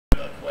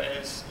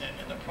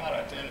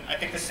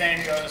think the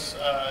same goes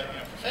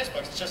for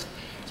Facebook.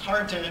 It's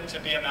hard to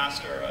be a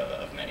master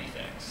of many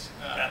things.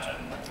 Gotcha.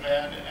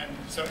 And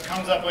so it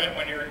comes up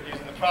when you're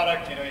using the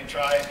product, you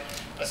try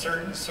a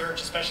certain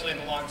search, especially in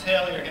the long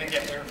tail, you're going to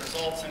get weird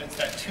results, and it's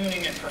that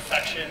tuning and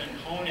perfection and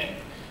honing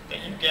that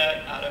you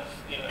get out of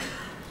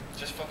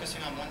just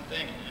focusing on one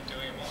thing and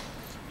doing it well.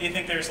 Do you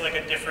think there's like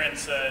a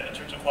difference in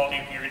terms of quality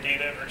of your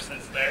data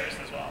versus theirs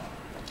as well?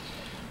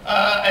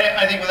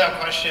 I think without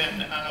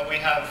question, we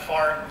have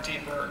far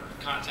deeper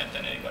content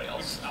than anybody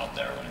else out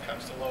there when it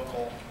comes to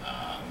local.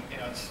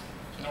 It's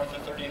north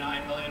of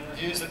 39 million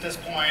reviews at this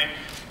point.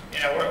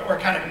 We're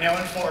kind of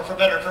known for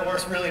better or for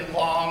worse, really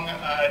long,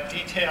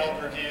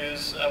 detailed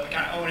reviews. We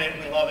kind of own it,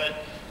 we love it.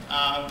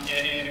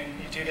 You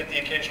do get the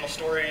occasional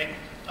story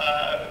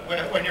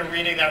when you're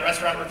reading that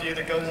restaurant review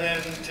that goes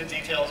into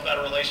details about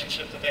a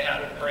relationship that they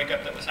had or the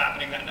breakup that was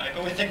happening that night.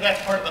 But we think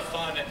that's part of the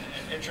fun and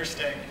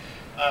interesting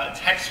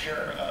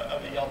texture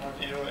of a Yelp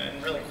review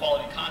and really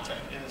quality content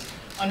is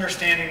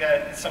understanding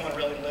that someone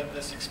really lived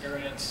this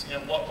experience.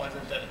 What was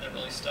it that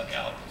really stuck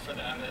out for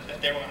them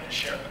that they wanted to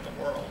share with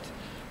the world?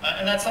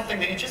 And that's something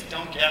that you just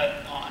don't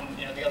get on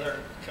the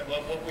other,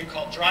 what we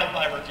call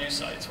drive-by review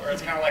sites, where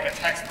it's kind of like a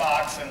text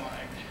box and like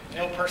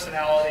no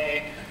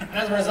personality. And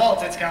as a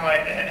result, it's kind of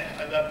like,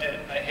 I loved it,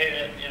 I hate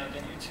it, the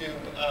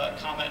YouTube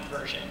comment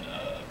version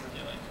of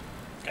reviewing.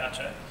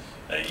 Gotcha.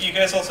 You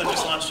guys also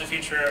just launched a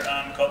feature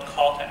called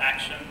Call to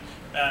Action,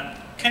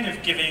 kind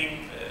of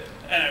giving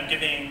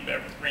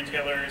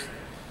retailers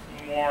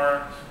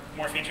more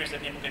features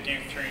that people could do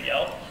through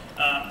Yelp.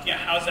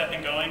 How's that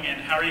been going, and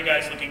how are you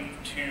guys looking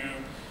to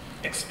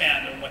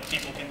expand on what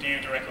people can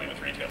do directly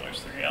with retailers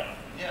through Yelp?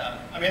 Yeah,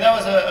 I mean, that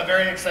was a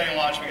very exciting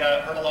launch. We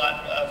heard a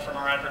lot from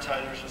our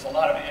advertisers. There's a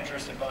lot of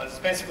interest in buzz. It's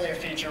basically a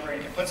feature where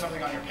you can put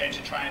something on your page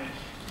to try and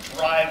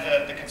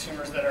drive the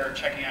consumers that are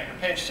checking out your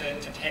page to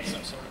take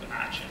some sort of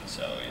action.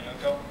 So,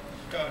 go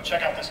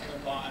check out this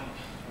coupon,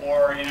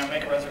 or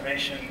make a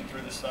reservation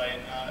through the site.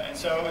 And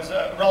so it was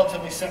a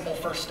relatively simple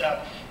first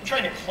step in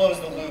trying to close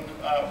the loop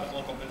with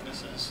local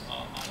businesses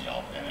on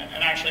Yelp.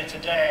 And actually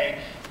today,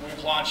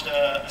 we've launched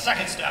a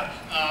second step,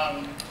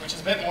 which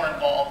is a bit more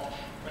involved,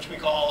 which we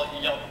call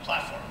Yelp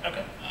Platform.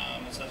 Okay.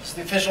 So this is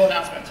the official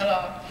announcement,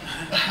 ta-da!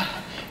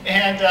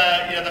 And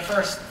the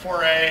first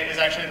foray is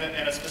actually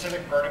in a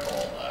specific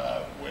vertical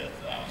with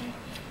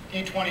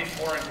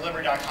E24 and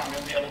Delivery.com.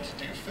 You'll be able to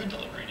do food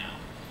delivery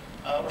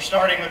now. We're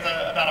starting with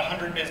about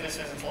 100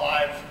 businesses. It's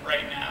live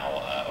right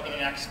now. Over the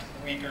next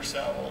week or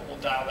so, we'll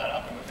dial that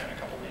up, and within a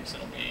couple weeks,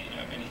 it'll be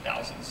many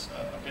thousands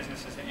of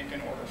businesses that you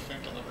can order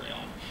food delivery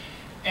on.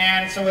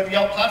 And so with the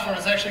Yelp platform,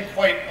 it's actually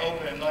quite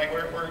open. Like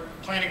we're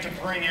planning to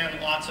bring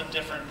in lots of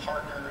different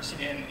partners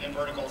in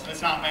verticals. And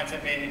it's not meant to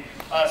be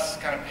us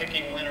kind of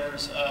picking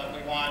winners.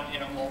 We want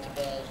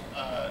multiple,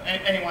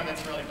 anyone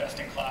that's really best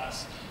in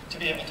class to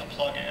be able to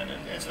plug in.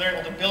 And so they're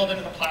able to build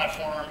into the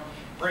platform,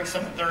 bring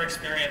some of their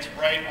experience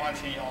right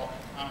onto Yelp.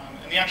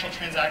 And the actual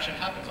transaction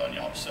happens on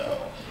Yelp.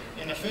 So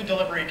in the food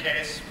delivery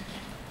case,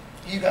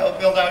 you go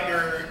build out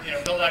your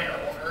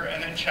order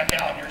and then check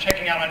out. You're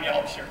checking out on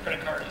Yelp, so your credit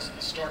card is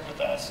stored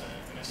with us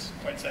and is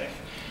quite safe.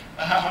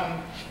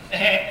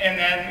 And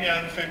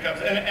then the food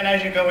comes. And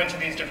as you go into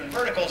these different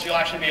verticals, you'll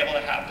actually be able to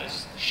have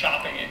this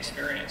shopping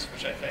experience,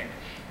 which I think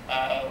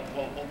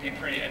will be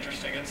pretty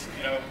interesting. It's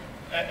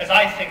as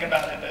I think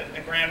about it,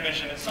 the grand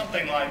vision is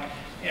something like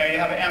you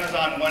have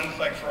Amazon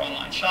one-click for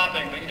online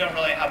shopping, but you don't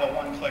really have a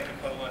one-click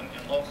equivalent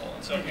in local.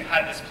 And so if you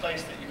had this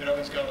place that you could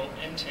always go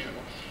into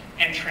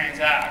and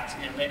transact,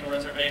 make a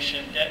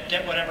reservation,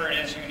 get whatever it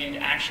is you need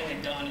actually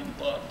done and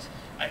booked,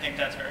 I think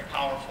that's very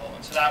powerful.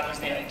 And so that was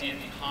the idea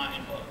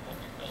behind what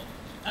we built.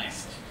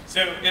 Nice.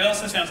 So it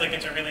also sounds like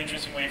it's a really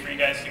interesting way for you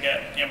guys to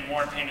get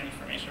more payment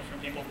information from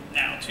people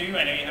now too.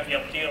 I know you have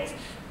Yelp Deals,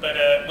 but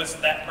was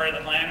that part of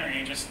the plan, or are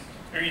you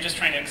just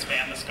trying to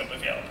expand the scope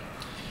of Yelp?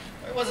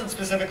 It wasn't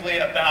specifically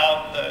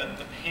about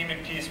the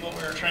payment piece. What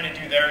we were trying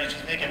to do there is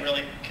just make it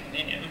really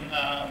convenient.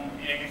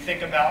 You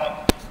think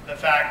about the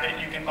fact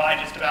that you can buy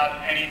just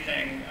about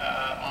anything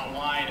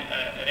online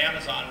at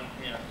Amazon,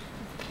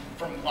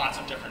 from lots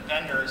of different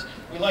vendors.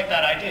 We like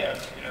that idea.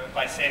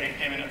 By saving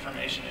payment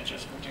information, it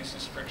just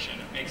reduces friction.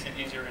 It makes it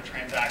easier to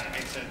transact. It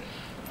makes it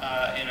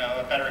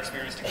a better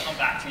experience to come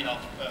back to Yelp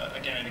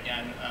again and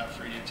again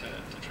for you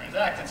to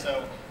transact. And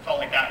so felt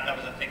like that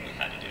was a thing we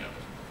had to do.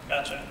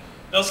 Gotcha.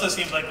 It also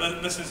seems like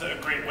this is a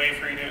great way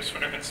for you to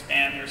sort of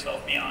expand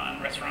yourself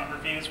beyond restaurant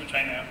reviews, which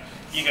I know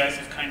you guys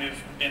have kind of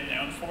been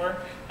known for.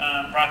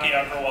 Rocky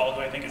Agrawal,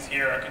 who I think is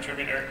here, our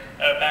contributor,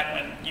 back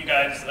when you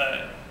guys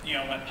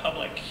went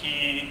public,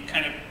 he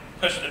kind of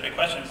pushed a big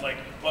question. It's like,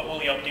 what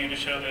will Yelp do to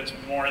show that it's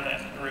more than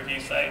a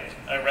review site,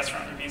 a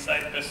restaurant review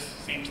site? This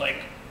seems like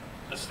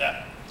the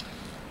step.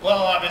 Well,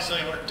 obviously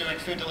we're doing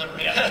food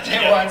delivery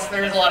day once.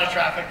 There is a lot of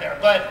traffic there,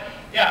 but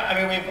yeah, I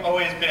mean we've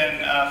always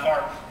been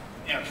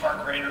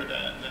far greater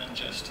than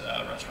just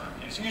restaurant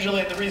reviews.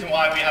 Usually the reason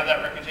why we have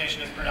that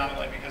reputation is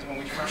predominantly because when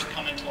we first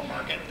come into a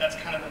market, that's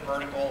kind of the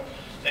vertical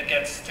that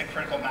gets to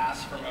critical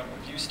mass from a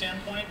review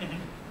standpoint.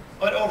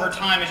 But over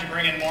time, as you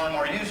bring in more and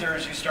more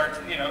users, you start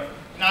to,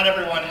 not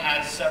everyone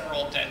has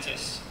several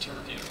dentists to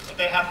review, but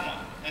they have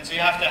one. And so you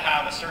have to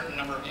have a certain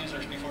number of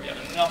users before you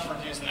have enough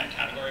reviews in that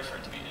category for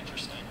it to be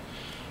interesting.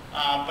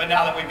 But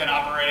now that we've been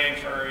operating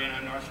for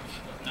north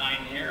of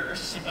 9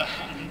 years, I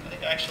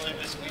think actually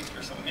this week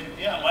or something,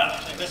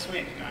 actually this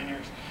week, 9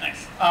 years.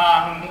 Nice.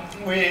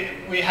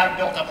 We have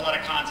built up a lot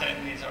of content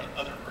in these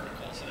other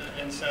verticals.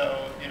 And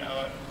so,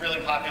 a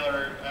really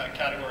popular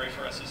category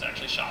for us is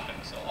actually shopping.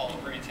 So all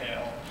of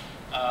retail,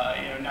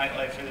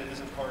 nightlife is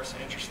of course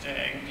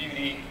interesting.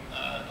 Beauty,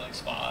 like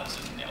spas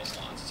and nail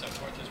salons and so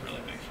forth, is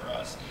really big for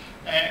us.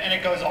 And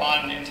it goes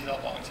on into the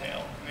long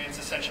tail. I mean, it's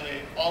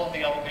essentially all of the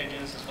Yellow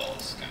Pages as well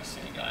as kind of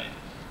city guide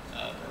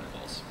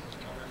verticals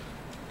covered.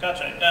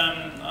 Gotcha.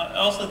 I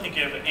also think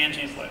of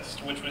Angie's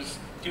List, which was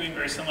doing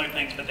very similar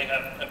things, but they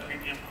have a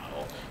premium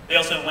model. They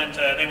also went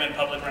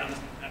public around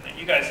that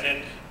you guys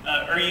did.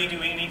 Are you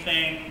doing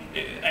anything?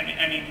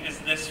 I mean, is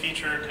this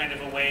feature kind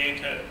of a way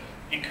to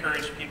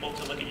encourage people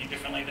to look at you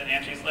differently than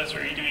Angie's List, or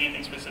are you doing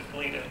anything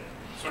specifically to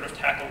sort of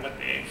tackle what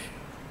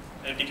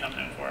they've become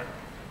known for?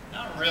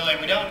 Not really.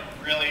 We don't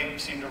really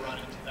seem to run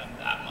into them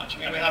that much. I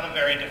mean, we have a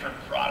very different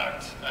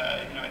product.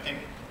 I think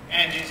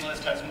Angie's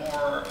List has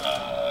more,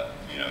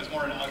 is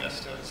more analogous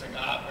to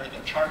Zagat, where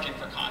they're charging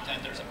for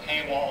content. There's a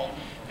paywall,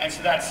 and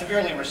so that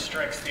severely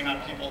restricts the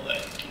amount of people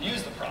that can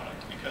use the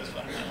product, because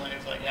fundamentally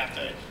it's like you have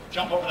to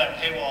jump over that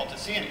paywall to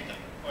see anything.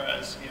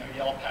 Whereas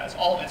Yelp has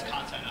all of its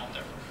content out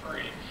there for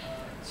free.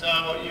 So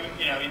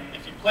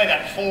if you play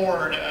that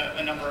forward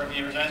a number of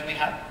years, as we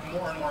have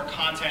more and more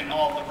content in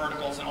all of the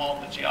verticals and all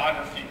of the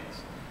geographies,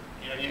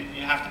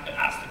 you have to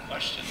ask the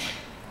question,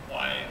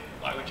 like,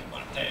 why would you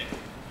want to pay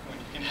when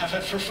you can have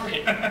it for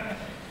free?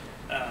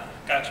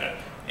 Gotcha.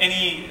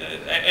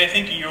 I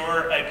think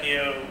your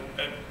IPO,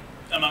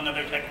 among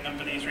other tech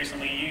companies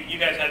recently, you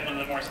guys had one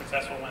of the more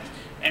successful ones.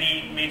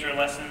 Any major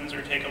lessons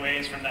or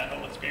takeaways from that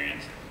whole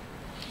experience?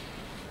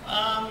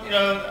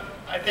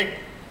 I think,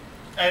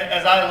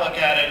 as I look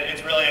at it,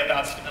 it's really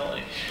about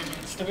stability.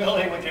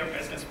 Stability with your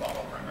business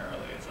model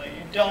primarily. It's like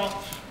you don't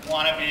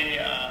want to be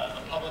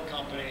a public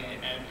company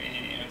and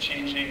be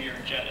changing your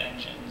jet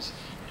engines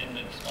in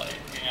mid-flight.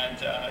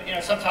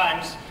 And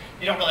sometimes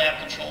you don't really have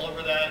control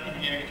over that.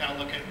 You kind of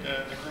look at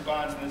the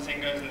Groupons and the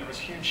Zingos, and there was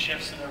huge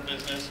shifts in their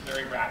business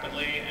very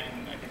rapidly,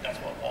 and I think that's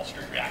what Wall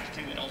Street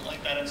reacted to. They don't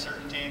like that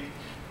uncertainty.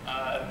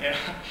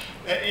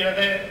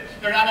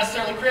 They're not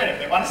necessarily creative.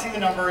 They want to see the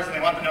numbers, and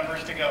they want the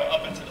numbers to go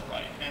up and to the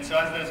right. And so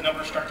as those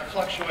numbers start to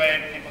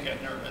fluctuate, people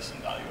get nervous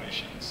and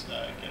valuations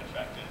get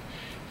affected.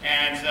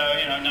 And so,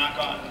 knock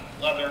on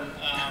leather,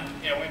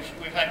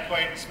 we've had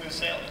quite smooth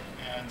sailing.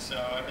 And so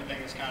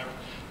everything is kind of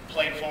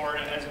played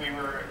forward as we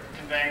were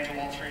conveying to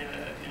Wall Street,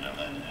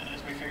 and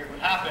as we figured would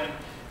happen.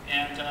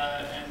 And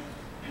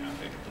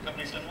the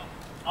company's done well.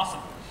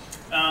 Awesome.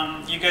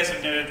 You guys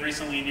have noted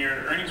recently in your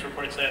earnings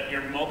reports that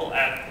your mobile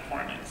ad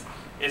performance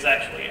is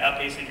actually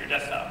outpacing your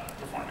desktop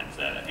performance.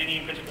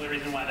 Any particular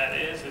reason why that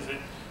is? Is it,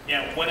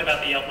 what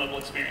about the Yelp mobile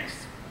experience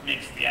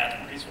makes the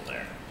ads more useful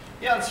there?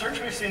 Yeah, in search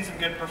we've seen some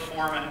good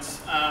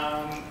performance.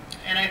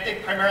 And I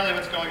think primarily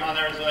what's going on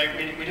there is like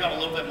we do have a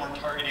little bit more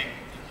targeting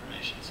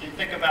information. So you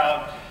think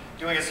about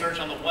doing a search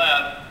on the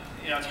web,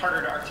 it's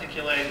harder to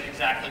articulate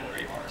exactly where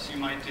you are. So you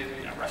might do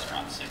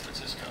restaurant in San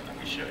Francisco, and then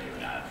we show you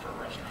an ad for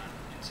a restaurant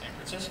in San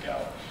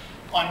Francisco.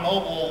 On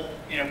mobile,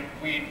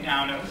 we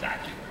now know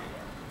exactly where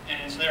you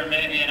are. And so there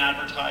may be an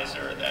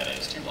advertiser that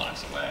is 2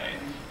 blocks away,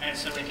 and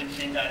so we can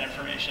feed that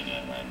information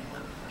in when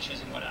we're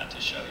choosing what ad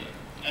to show you.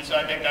 And so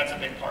I think that's a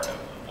big part of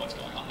what's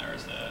going on there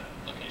is the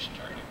location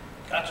targeting.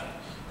 Gotcha.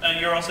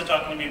 You were also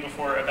talking to me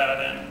before about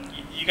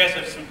you guys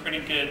have some pretty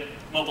good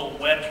mobile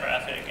web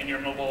traffic, and your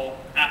mobile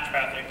app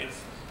traffic is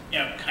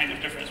kind of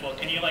different as well.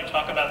 Can you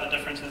talk about the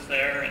differences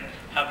there and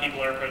how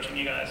people are approaching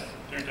you guys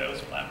through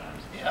those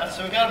platforms? Yeah,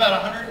 so we've got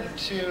about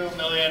 102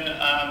 million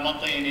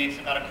monthly uniques.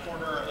 About a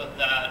quarter of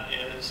that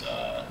is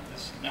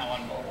now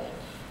on mobile.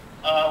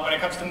 When it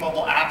comes to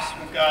mobile apps,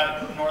 we've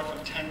got north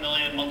of 10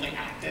 million monthly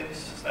actives.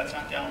 So that's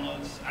not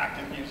downloads,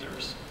 active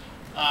users.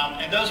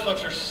 And those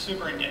folks are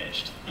super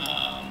engaged.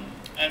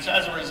 And so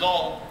as a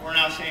result, we're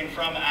now seeing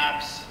from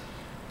apps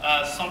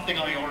something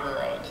on the order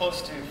of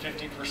close to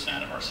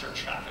 50% of our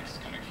search traffic is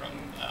coming from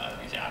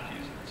these app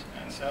users.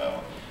 And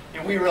so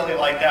we really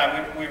like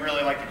that. We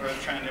really like the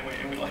growth trend,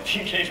 and we like the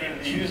engagement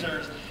of the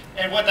users.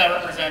 And what that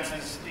represents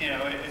is,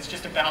 it's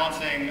just a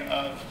balancing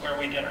of where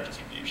we get our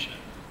distribution.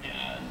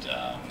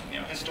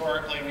 And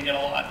historically, we get a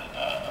lot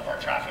of our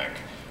traffic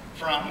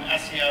from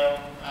SEO,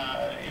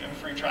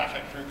 free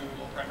traffic through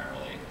Google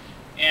primarily.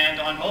 And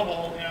on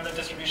mobile, the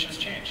distribution has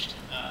changed.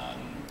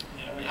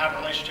 We have a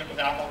relationship with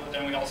Apple, but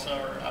then we also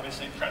are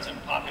obviously present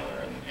and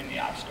popular in the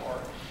App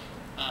Store.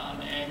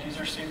 And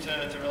users seem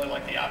to really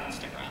like the app and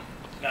stick around.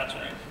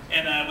 Gotcha.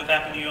 And with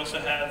Apple, you also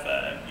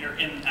have you're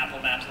in Apple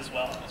Maps as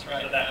well. That's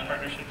right. So that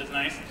partnership is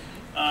nice.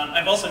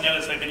 I've also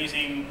noticed I've been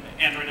using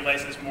Android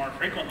devices more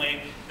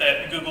frequently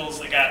that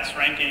Google's ads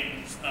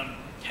rankings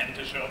tend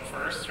to show up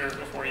first or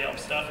before Yelp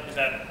stuff. Is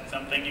that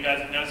something you guys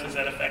have noticed? Has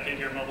that affected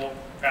your mobile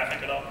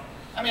traffic at all?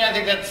 I mean, I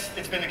think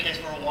it's been the case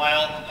for a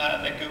while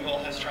that Google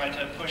has tried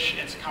to push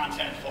its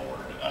content forward.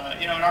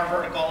 In our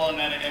vertical and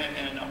then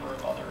in a number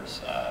of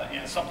others.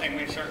 Something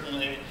we've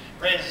certainly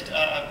raised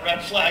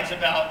red flags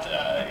about.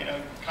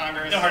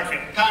 Congress. No hard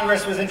feelings.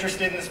 Congress was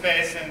interested in the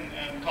space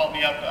and called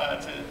me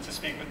up to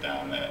speak with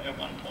them at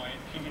one point.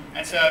 Mm-hmm.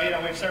 And so,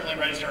 we've certainly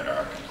raised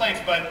our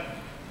complaints, but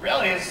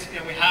reality is,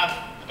 we have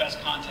the best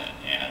content,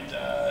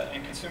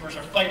 and consumers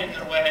are fighting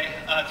their way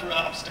through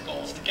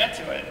obstacles to get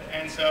to it,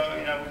 and so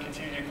we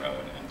continue to grow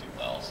and do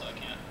well. So I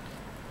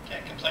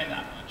can't complain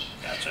that much.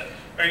 Gotcha.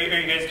 Are you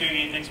guys doing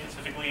anything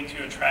specifically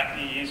to attract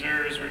new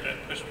users or to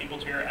push people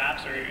to your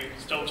apps, or are you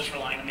still just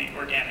relying on the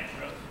organic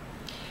growth?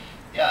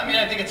 Yeah, I mean,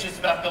 I think it's just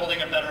about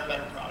building a better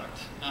product.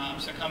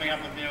 So coming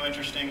up with new,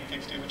 interesting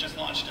things to do. We just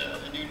launched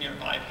a new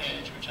nearby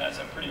page, which has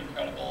a pretty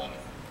incredible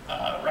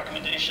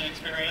recommendation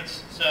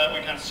experience. So we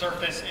kind of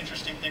surface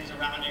interesting things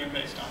around you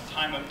based on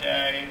time of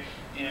day,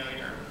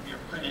 your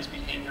previous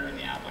behavior in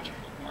the app, what you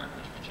bookmark,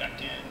 what you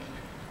project in,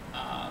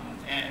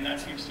 and that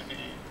seems to be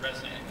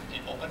resonating with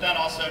people. But then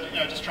also,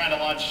 just trying to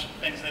launch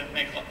things that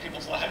make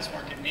people's lives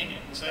more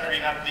convenient. So there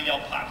you have the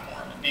Yelp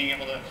platform and being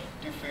able to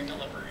do food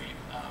delivery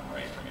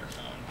right from your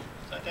phone.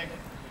 So I think,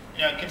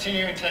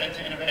 continuing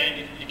to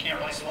innovate, you can't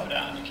really slow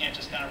down. You can't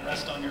just kind of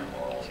rest on your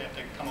laurels. You have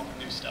to come up with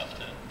new stuff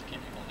to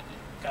keep people happy.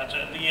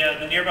 Gotcha.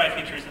 The nearby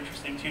feature is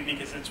interesting too,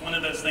 because it's one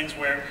of those things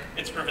where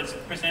it's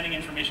presenting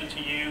information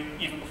to you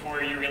even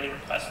before you really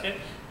request it.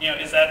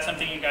 Is that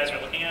something you guys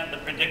are looking at? The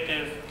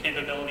predictive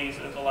capabilities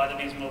of a lot of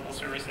these mobile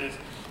services,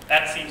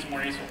 that seems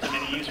more useful to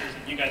many users,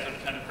 and you guys have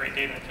a ton of great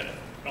data to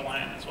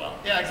rely on as well.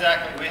 Yeah,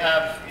 exactly. We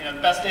have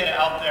the best data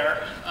out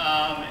there,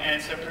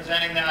 and so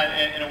presenting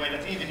that in a way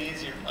that's even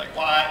easier. Like,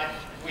 why,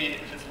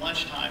 if it's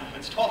lunchtime, if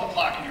it's 12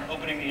 o'clock and you're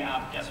opening the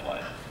app, guess what?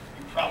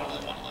 You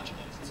probably want lunch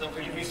place. And so if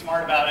we can be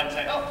smart about it and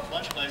say, oh,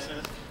 lunch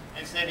places,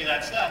 and save you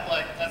that step,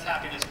 like, that's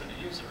happiness for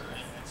the user.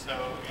 And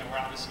so we're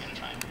obviously going to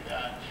try and do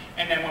that.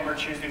 And then when we're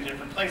choosing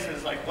different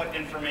places, like what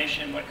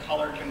information, what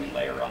color can we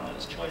layer on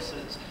those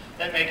choices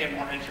that make it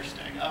more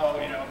interesting? Oh,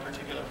 a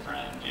particular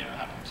friend,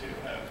 happened to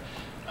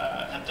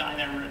have dined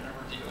there and written a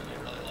review and they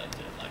really liked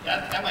it. Like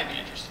that might be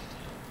interesting to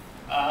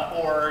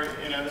you. Or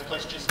this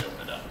place just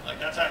opened up. Like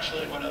that's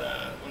actually one of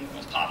the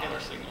most popular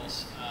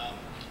signals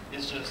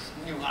is just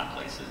new hot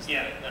places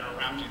that are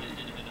around you that you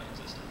didn't even know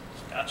existed.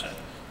 Gotcha.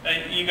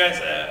 You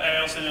guys, I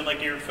also know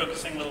you're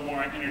focusing a little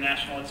more on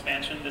international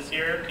expansion this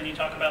year. Can you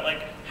talk about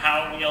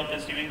how Yelp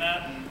is doing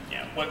that and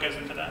what goes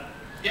into that?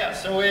 Yeah,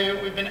 so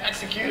we've been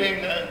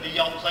executing the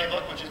Yelp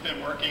playbook, which has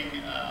been working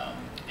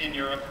in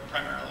Europe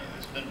primarily.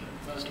 It's been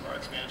most of our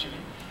expansion.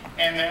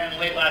 And then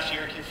late last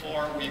year,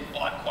 Q4, we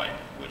bought Quite,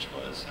 which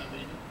was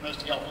the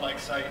most Yelp-like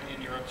site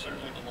in Europe,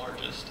 certainly the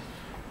largest.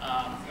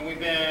 And we've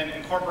been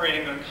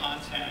incorporating their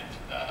content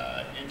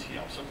into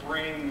Yelp. So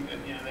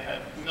they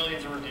had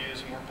millions of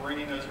reviews, and we're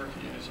bringing those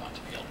reviews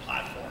onto the Yelp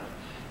platform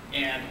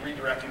and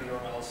redirecting the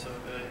URLs so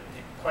the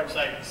Quite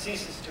site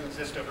ceases to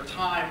exist over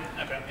time,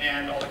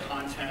 and all the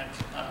content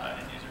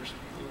and users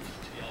move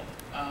to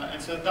Yelp.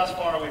 And so thus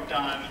far, we've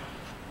done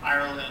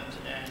Ireland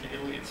and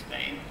Italy and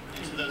Spain,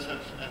 and so those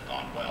have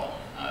gone well.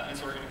 And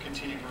so we're going to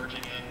continue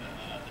merging in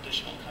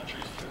additional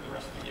countries through the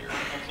rest of the year, and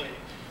hopefully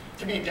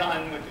to be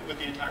done with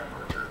the entire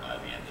merger by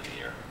the end of the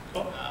year.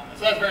 Cool.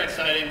 So that's very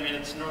exciting. I mean,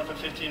 it's north of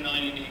 15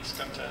 million uniques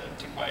come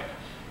to Quite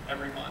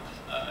every month,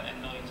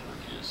 and millions of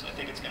reviews. So I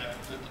think it's going to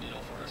move the needle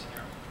for us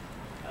here.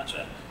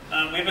 Gotcha.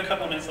 We have a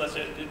couple minutes left.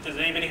 Does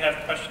anybody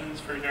have questions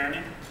for Jeremy?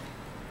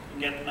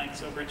 We can get the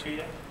mics over to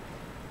you.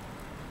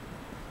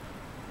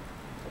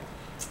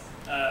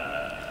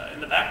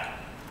 In the back?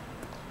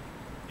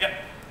 Yep.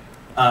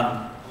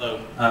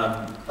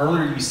 Hello.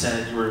 Earlier you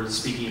said you were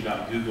speaking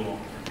about Google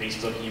and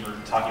Facebook, and you were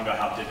talking about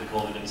how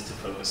difficult it is to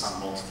focus on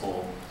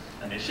multiple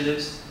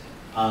initiatives.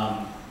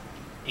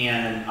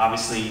 And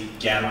obviously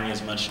gathering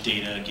as much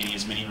data, getting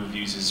as many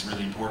reviews is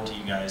really important to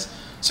you guys.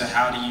 So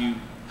how do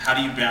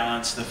you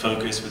balance the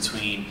focus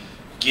between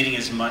getting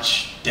as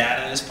much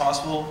data as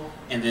possible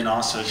and then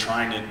also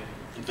trying to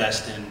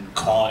invest in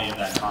quality of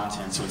that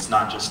content so it's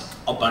not just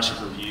a bunch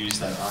of reviews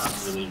that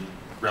aren't really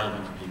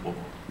relevant for people?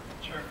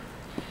 Sure.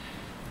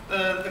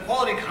 The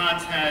quality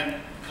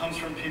content comes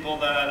from people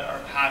that are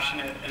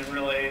passionate and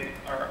really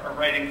are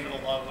writing for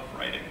the love of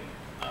writing.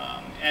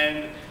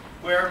 And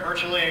where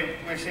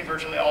we've seen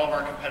virtually all of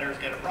our competitors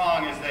get it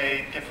wrong is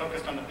they get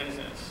focused on the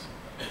business.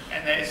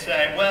 And they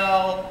say,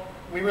 well,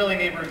 we really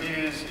need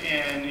reviews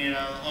in the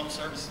home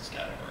services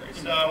category.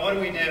 So what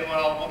do?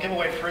 Well, we'll give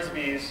away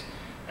Frisbees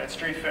at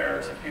street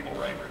fairs if people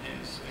write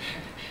reviews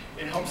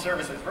in home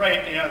services.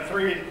 Right,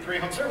 three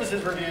home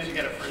services reviews, you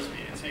get a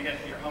Frisbee. And so you get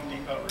your Home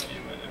Depot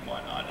review and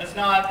whatnot. It's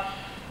not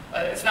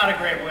a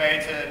great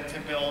way to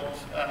build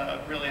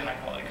really high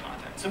quality content.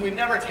 So we've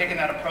never taken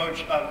that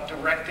approach of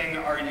directing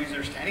our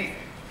users to anything.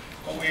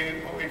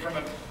 What we from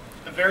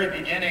the very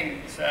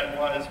beginning said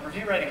was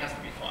review writing has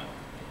to be fun.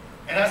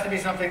 It has to be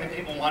something that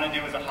people want to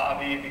do as a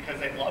hobby because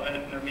they love it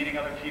and they're meeting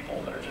other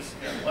people that are just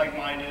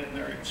like-minded and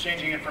they're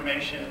exchanging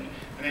information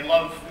and they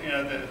love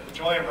the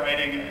joy of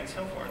writing and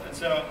so forth. And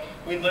so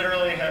we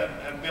literally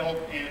have built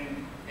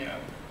in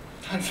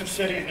tons of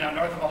cities now,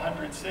 north of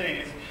 100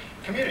 cities,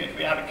 communities.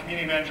 We have a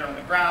community manager on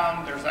the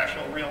ground. There's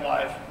actual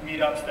real-life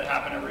meetups that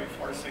happen every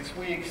 4 to 6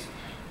 weeks.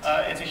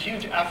 It's a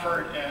huge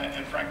effort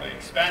and frankly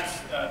expense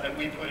that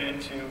we put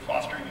into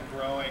fostering and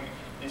growing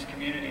these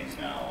communities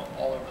now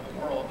all over the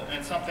world. And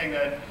it's something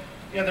that,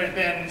 there's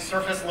been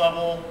surface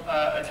level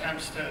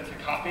attempts to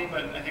copy,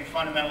 but I think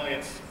fundamentally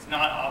it's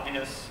not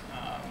obvious,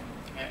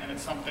 and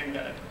it's something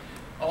that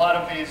a lot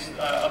of these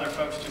other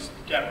folks just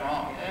get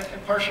wrong.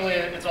 And partially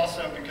it's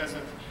also because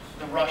of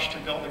the rush to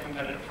build a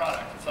competitive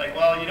product. It's like,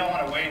 well, you don't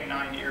want to wait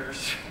 9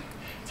 years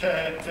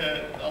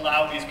to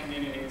allow these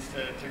communities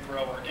to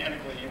grow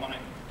organically. You want to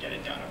get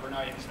it done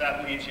overnight, because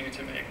that leads you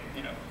to make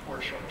poor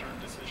short-term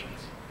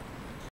decisions.